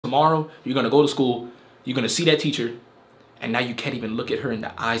Tomorrow, you're gonna go to school, you're gonna see that teacher, and now you can't even look at her in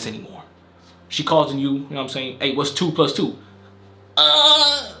the eyes anymore. She calls on you, you know what I'm saying? Hey, what's 2 plus 2?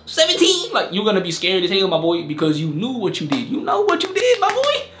 17. Like, you're gonna be scared as hell, my boy, because you knew what you did. You know what you did, my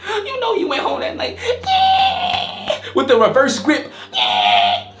boy. You know you went home that night, yeah, with the reverse grip.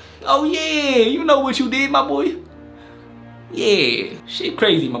 Yeah. Oh yeah, you know what you did, my boy. Yeah, shit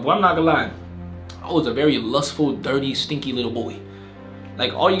crazy, my boy. I'm not gonna lie. I was a very lustful, dirty, stinky little boy.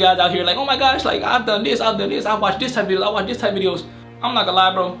 Like, all you guys out here like, oh my gosh, like, I've done this, I watched this type of videos, I watched this type of videos. I'm not gonna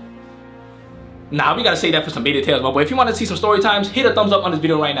lie, bro. Nah, we gotta say that for some beta tales, my boy. If you want to see some story times, hit a thumbs up on this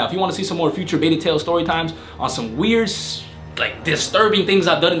video right now. If you want to see some more future beta tale story times on some weird, like, disturbing things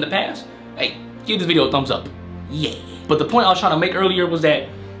I've done in the past, hey, give this video a thumbs up. Yeah. But the point I was trying to make earlier was that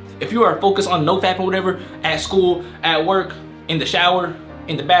if you are focused on NoFap or whatever, at school, at work, in the shower,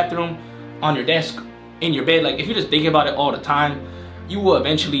 in the bathroom, on your desk, in your bed, like, if you're just thinking about it all the time, you will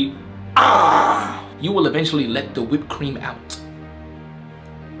eventually let the whipped cream out.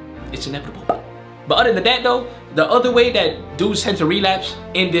 It's inevitable. But other than that though, the other way that dudes tend to relapse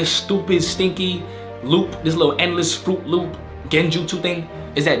in this stupid, stinky loop, this little endless fruit loop, genjutsu thing,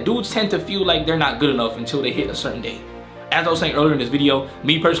 is that dudes tend to feel like they're not good enough until they hit a certain day. As I was saying earlier in this video,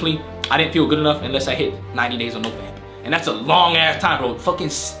 me personally, I didn't feel good enough unless I hit 90 days of NoFap. And that's a long ass time, bro.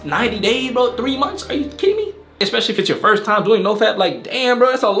 Fucking 90 days, bro, 3 months? Are you kidding me? Especially if it's your first time doing NoFap, like, damn,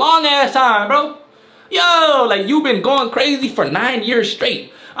 bro, that's a long ass time, bro. Yo, like, you've been going crazy for 9 years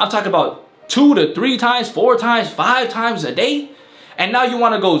straight. I'm talking about 2 to 3 times, 4 times, 5 times a day. And now you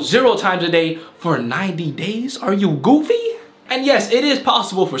want to go 0 times a day for 90 days? Are you goofy? And yes, it is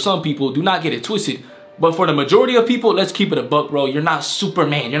possible for some people, do not get it twisted. But for the majority of people, let's keep it a buck, bro. You're not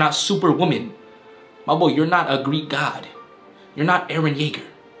Superman. You're not Superwoman. My boy, you're not a Greek god. You're not Aaron Yeager.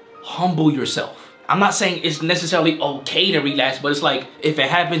 Humble yourself. I'm not saying it's necessarily okay to relapse, but it's like, if it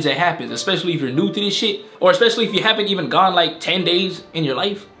happens, it happens. Especially if you're new to this shit, or especially if you haven't even gone like 10 days in your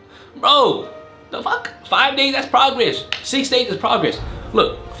life. Bro, the fuck? 5 days, that's progress. 6 days is progress.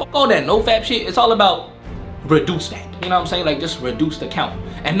 Look, fuck all that NoFap shit. It's all about reduce that. You know what I'm saying? Like, just reduce the count.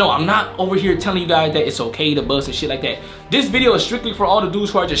 And no, I'm not over here telling you guys that it's okay to bust and shit like that. This video is strictly for all the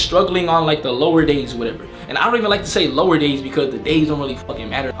dudes who are just struggling on like the lower days or whatever. And I don't even like to say lower days because the days don't really fucking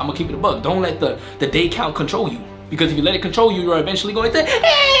matter. I'm gonna keep it a buck. Don't let the day count control you. Because if you let it control you, you're eventually going to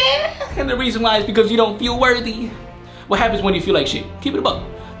and the reason why is because you don't feel worthy. What happens when you feel like shit? Keep it a buck.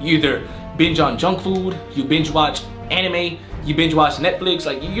 You either binge on junk food, you binge watch anime, you binge watch Netflix,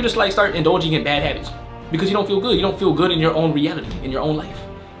 like you just like start indulging in bad habits. Because you don't feel good. You don't feel good in your own reality, in your own life.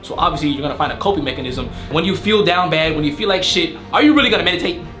 So obviously you're gonna find a coping mechanism. When you feel down bad, when you feel like shit, are you really gonna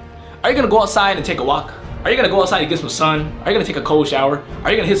meditate? Are you gonna go outside and take a walk? Are you gonna go outside and get some sun? Are you gonna take a cold shower?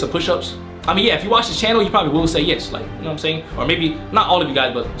 Are you gonna hit some push-ups? I mean, yeah, if you watch this channel, you probably will say yes, like, you know what I'm saying? Or maybe, not all of you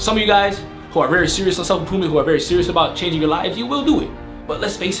guys, but some of you guys who are very serious on self-improvement, who are very serious about changing your lives, you will do it. But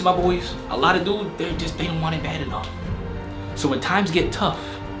let's face it, my boys, a lot of dudes, they don't want it bad enough. So when times get tough,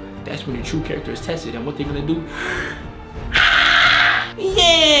 that's when your true character is tested, and what they're gonna do?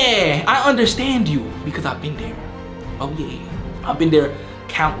 Yeah, I understand you because I've been there. Oh yeah, I've been there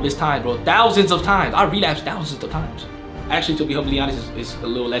countless times, bro. Thousands of times. I relapsed thousands of times. Actually, to be humbly honest, it's a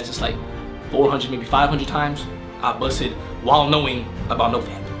little less. It's like 400, maybe 500 times I busted while knowing about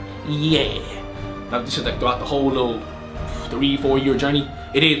NoFap. Yeah. Now this is like throughout the whole little 3-4 year journey.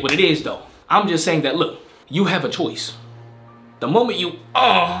 It is what it is, though. I'm just saying that, look, you have a choice. The moment you,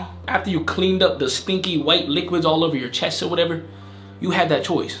 after you cleaned up the stinky white liquids all over your chest or whatever, you had that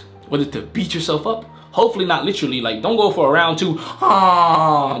choice. Whether to beat yourself up, hopefully not literally, like don't go for a round 2,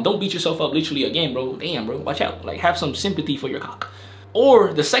 don't beat yourself up literally again, bro. Damn, bro, watch out. Like, have some sympathy for your cock.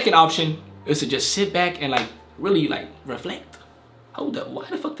 Or the second option is to just sit back and like really like reflect. Hold up, why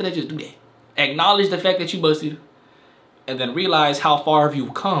the fuck did I just do that? Acknowledge the fact that you busted, and then realize how far have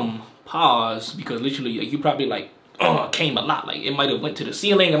you come. Pause, because literally like, you probably like came a lot. Like, it might have went to the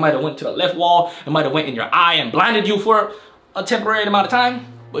ceiling, it might have went to the left wall, it might have went in your eye and blinded you for a temporary amount of time.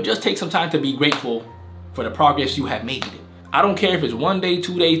 But just take some time to be grateful for the progress you have made. I don't care if it's 1 day,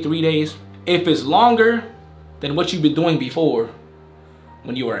 2 days, 3 days. If it's longer than what you've been doing before,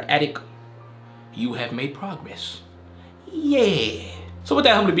 when you were an addict, you have made progress. Yeah. So with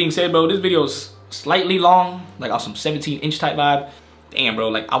that humbly being said, bro, this video is slightly long, like on some 17-inch type vibe. Damn, bro,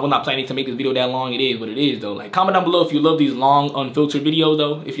 like I was not planning to make this video that long. It is what it is, though. Like, comment down below if you love these long, unfiltered videos,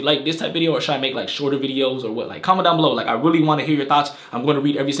 though. If you like this type video, or should I make like shorter videos or what? Like, comment down below. Like, I really want to hear your thoughts. I'm going to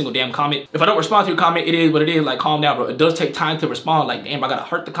read every single damn comment. If I don't respond to your comment, it is what it is. Like, calm down, bro. It does take time to respond. Like, damn, I gotta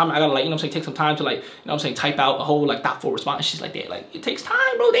heart the comment. I gotta, like, you know what I'm saying, take some time to, like, you know what I'm saying, type out a whole like thoughtful response, shit like that. Like, it takes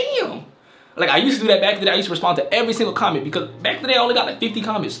time, bro. Damn. Like, I used to do that back in the day. I used to respond to every single comment because back in the day, I only got like 50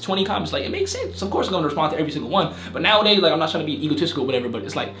 comments, 20 comments. Like, it makes sense. Of course, I'm going to respond to every single one. But nowadays, like, I'm not trying to be egotistical or whatever, but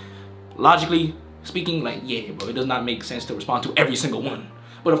it's like, logically speaking, like, yeah, bro, it does not make sense to respond to every single one.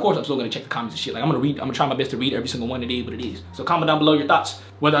 But of course, I'm still going to check the comments and shit. Like, I'm going to try my best to read every single one. It is what it is. So comment down below your thoughts.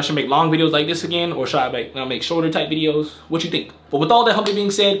 Whether I should make long videos like this again or should I make shorter type videos. What you think? But with all that humbly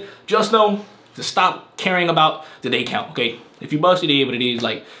being said, just know to stop caring about the day count, okay? If you busted it, what it is,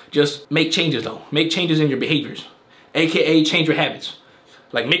 like, just make changes though. Make changes in your behaviors, AKA change your habits.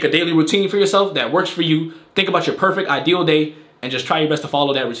 Like, make a daily routine for yourself that works for you. Think about your perfect ideal day and just try your best to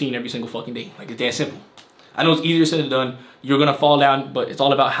follow that routine every single fucking day. Like, it's that simple. I know it's easier said than done. You're gonna fall down, but it's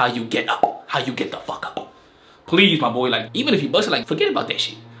all about how you get up, how you get the fuck up. Please, my boy, like, even if you busted, like, forget about that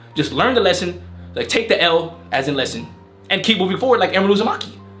shit. Just learn the lesson, like, take the L as in lesson, and keep moving forward like Emerald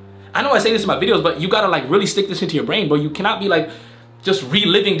Uzumaki. I know I say this in my videos, but you gotta like really stick this into your brain, bro. You cannot be like just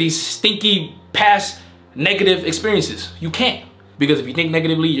reliving these stinky past negative experiences. You can't. Because if you think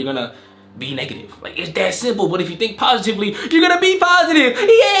negatively, you're gonna be negative. Like, it's that simple. But if you think positively, you're gonna be positive.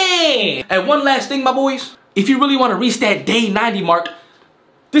 Yeah! And one last thing, my boys. If you really wanna reach that day 90 mark,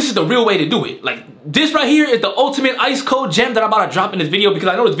 this is the real way to do it. Like, this right here is the ultimate ICEcold gem that I'm about to drop in this video because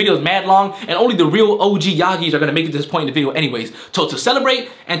I know this video is mad long and only the real OG Yagis are gonna make it to this point in the video anyways. So to celebrate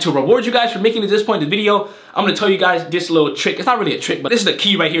and to reward you guys for making it to this point in the video, I'm gonna tell you guys this little trick. It's not really a trick, but this is the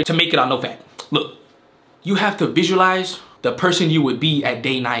key right here to make it on NoFap. Look, you have to visualize the person you would be at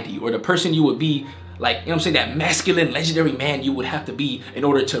day 90 or the person you would be, like, you know what I'm saying, that masculine, legendary man you would have to be in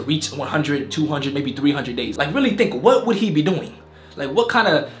order to reach 100, 200, maybe 300 days. Like, really think, what would he be doing? Like, what kind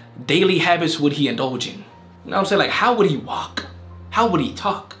of daily habits would he indulge in? You know what I'm saying? Like, how would he walk? How would he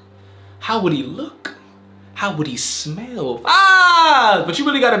talk? How would he look? How would he smell? But you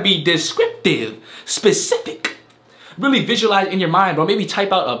really gotta be descriptive, specific. Really visualize in your mind, bro. Maybe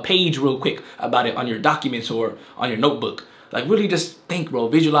type out a page real quick about it on your documents or on your notebook. Like, really just think, bro.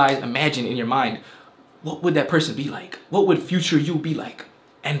 Visualize, imagine in your mind, what would that person be like? What would future you be like?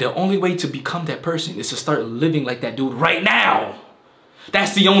 And the only way to become that person is to start living like that dude right now.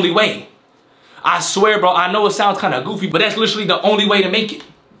 That's the only way. I swear, bro, I know it sounds kind of goofy, but that's literally the only way to make it.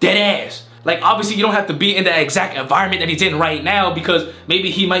 Dead ass. Like, obviously, you don't have to be in the exact environment that he's in right now because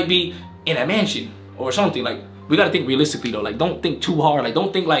maybe he might be in a mansion or something. Like, we gotta think realistically, though. Like, don't think too hard. Like,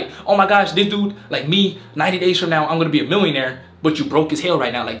 don't think like, oh my gosh, this dude, like me, 90 days from now, I'm gonna be a millionaire, but you broke as hell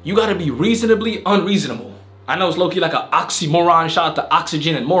right now. Like, you gotta be reasonably unreasonable. I know it's low-key like an oxymoron, shout out to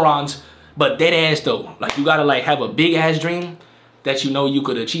oxygen and morons, but dead ass, though. Like, you gotta like have a big ass dream that you know you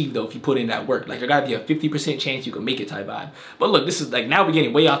could achieve though if you put in that work. Like, there gotta be a 50% chance you can make it type vibe. But look, this is like, now we're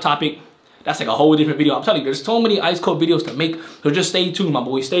getting way off topic. That's like a whole different video. I'm telling you, there's so many ICEcold videos to make. So just stay tuned, my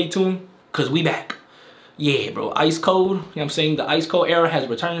boy. Stay tuned, cause we back. Yeah, bro, ICEcold, you know what I'm saying? The ICEcold era has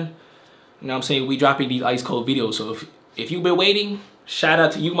returned. You know what I'm saying? We dropping these ICEcold videos. So if you've been waiting, shout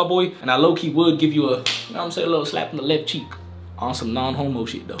out to you, my boy. And I low-key would give you a, you know what I'm saying, a little slap in the left cheek on some non-homo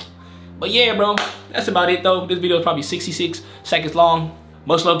shit though. But yeah, bro, that's about it though. This video is probably 66 seconds long.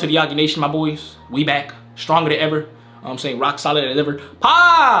 Much love to the Yagi Nation, my boys. We back, stronger than ever. You know what I'm saying, rock solid as ever.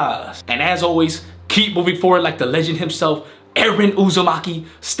 Pause! And as always, keep moving forward like the legend himself, Emerald Uzumaki.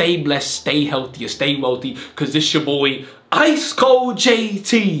 Stay blessed, stay healthy, stay wealthy, cause this your boy,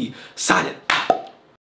 ICEcoldJT. Silent.